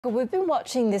We've been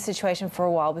watching this situation for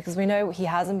a while because we know he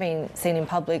hasn't been seen in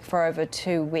public for over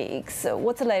 2 weeks.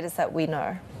 What's the latest that we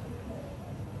know?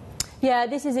 Yeah,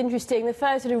 this is interesting. The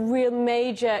first sort of real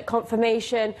major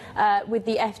confirmation with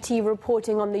the FT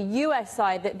reporting on the US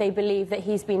side that they believe that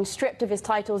he's been stripped of his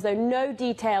titles, though no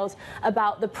details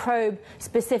about the probe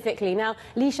specifically. Now,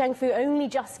 Li Shangfu only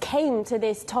just came to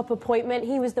this top appointment.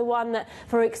 He was the one that,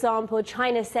 for example,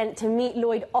 China sent to meet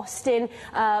Lloyd Austin,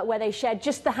 where they shared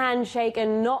just the handshake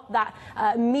and not that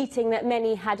meeting that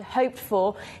many had hoped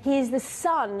for. He is the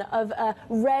son of a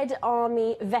Red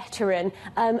Army veteran,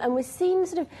 and we're seeing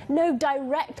sort of no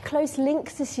direct close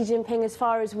links to Xi Jinping as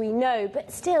far as we know, but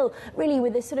still really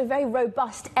with this sort of very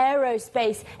robust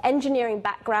aerospace engineering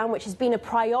background, which has been a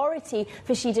priority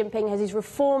for Xi Jinping as he's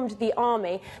reformed the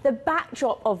army. The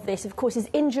backdrop of this, of course, is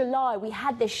in July we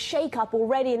had this shake-up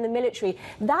already in the military.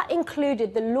 That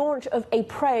included the launch of a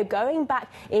probe going back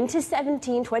into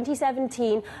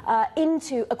 2017,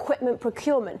 into equipment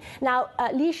procurement. Now,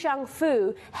 Li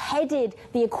Shangfu headed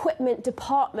the equipment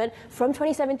department from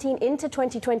 2017 into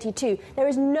 2022. There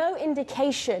is no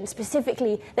indication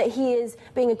specifically that he is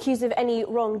being accused of any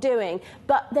wrongdoing,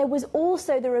 but there was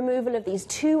also the removal of these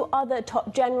two other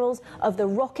top generals of the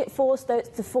rocket force, the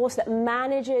force that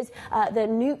manages the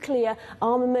nuclear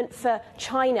armament for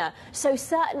China. So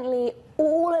certainly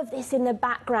all of this in the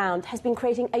background has been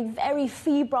creating a very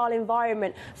febrile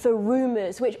environment for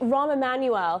rumours, which Rahm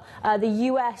Emanuel, the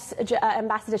US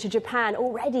ambassador to Japan,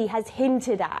 already has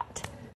hinted at.